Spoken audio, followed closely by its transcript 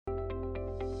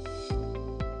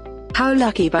How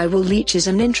Lucky by Will Leach is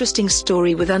an interesting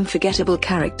story with unforgettable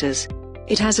characters.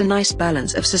 It has a nice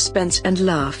balance of suspense and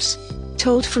laughs.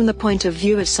 Told from the point of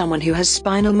view of someone who has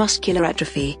spinal muscular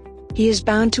atrophy. He is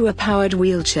bound to a powered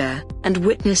wheelchair, and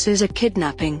witnesses a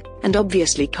kidnapping, and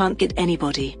obviously can't get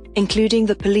anybody, including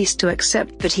the police, to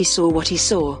accept that he saw what he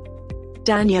saw.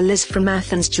 Daniel is from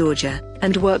Athens, Georgia,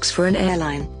 and works for an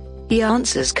airline. He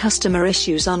answers customer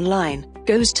issues online,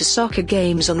 goes to soccer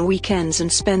games on weekends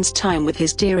and spends time with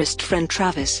his dearest friend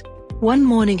Travis. One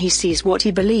morning he sees what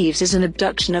he believes is an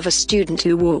abduction of a student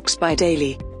who walks by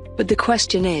daily. But the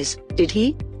question is, did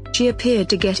he? She appeared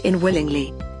to get in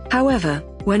willingly. However,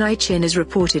 when I-Chin is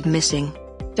reported missing,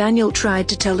 Daniel tried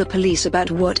to tell the police about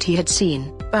what he had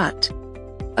seen, but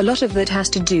a lot of that has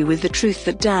to do with the truth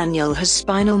that Daniel has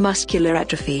spinal muscular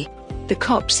atrophy. The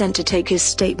cop sent to take his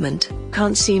statement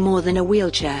can't see more than a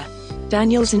wheelchair.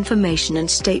 Daniel's information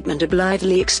and statement are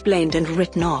blithely explained and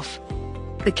written off.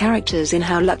 The characters in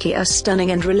How Lucky are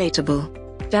stunning and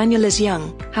relatable. Daniel is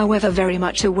young, however very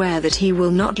much aware that he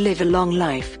will not live a long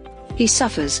life. He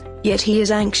suffers, yet he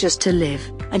is anxious to live,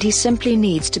 and he simply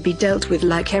needs to be dealt with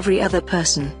like every other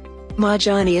person.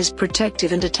 Marjani is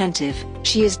protective and attentive,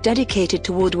 she is dedicated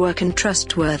toward work and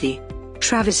trustworthy.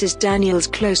 Travis is Daniel's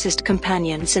closest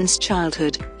companion since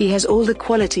childhood, he has all the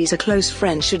qualities a close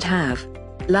friend should have.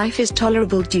 Life is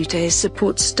tolerable due to his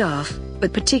support staff,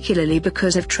 but particularly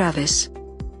because of Travis.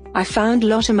 I found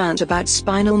lot amount about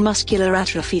spinal muscular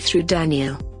atrophy through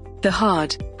Daniel. The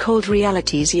hard, cold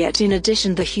realities, yet in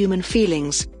addition the human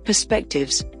feelings,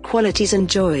 perspectives, qualities and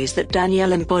joys that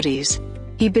Daniel embodies.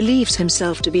 He believes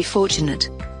himself to be fortunate.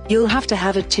 You'll have to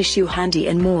have a tissue handy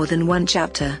in more than one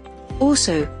chapter.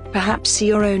 Also, perhaps see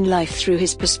your own life through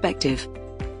his perspective.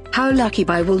 How Lucky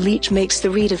by Will Leach makes the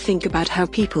reader think about how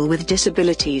people with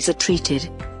disabilities are treated.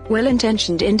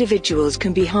 Well-intentioned individuals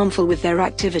can be harmful with their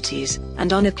activities,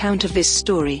 and on account of this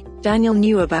story, Daniel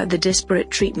knew about the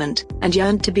disparate treatment, and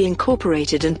yearned to be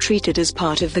incorporated and treated as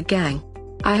part of the gang.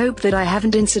 I hope that I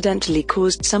haven't incidentally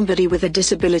caused somebody with a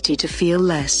disability to feel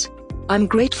less. I'm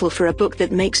grateful for a book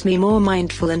that makes me more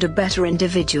mindful and a better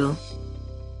individual.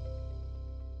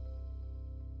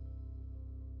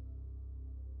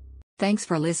 Thanks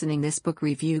for listening this book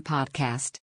review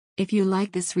podcast. If you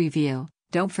like this review,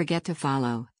 don't forget to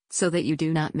follow, so that you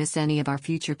do not miss any of our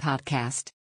future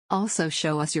podcast. Also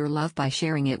show us your love by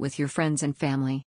sharing it with your friends and family.